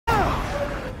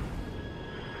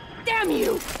Damn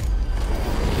you!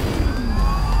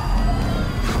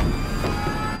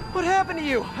 What happened to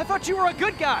you? I thought you were a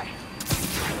good guy.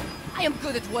 I am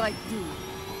good at what I do.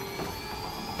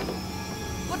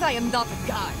 But I am not a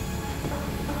guy.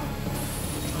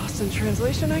 Lost in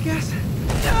translation, I guess?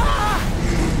 Ah!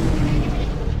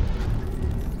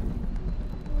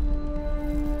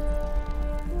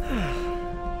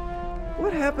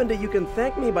 What happened to you can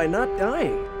thank me by not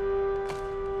dying?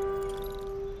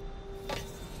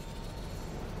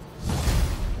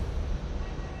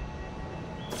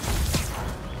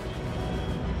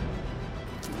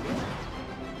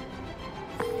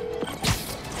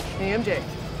 Hey, MJ.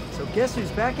 So guess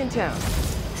who's back in town?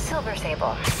 Silver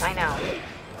Sable, I know.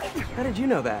 How did you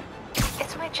know that?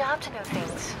 It's my job to know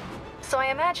things. So I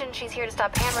imagine she's here to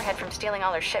stop Hammerhead from stealing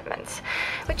all her shipments.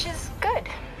 Which is good.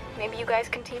 Maybe you guys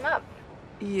can team up.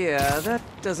 Yeah, that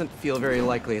doesn't feel very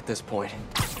likely at this point.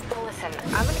 Well, listen,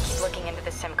 I'm gonna keep looking into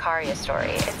the Simcaria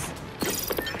story.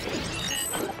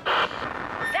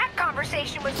 That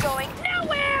conversation was going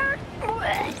nowhere!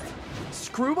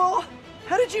 Screwball?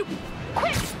 How did you...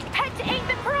 Quick! Head to 8th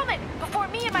and Perlman before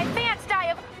me and my fans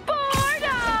die of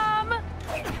boredom!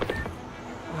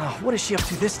 Oh, what is she up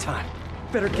to this time?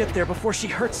 Better get there before she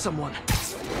hurts someone.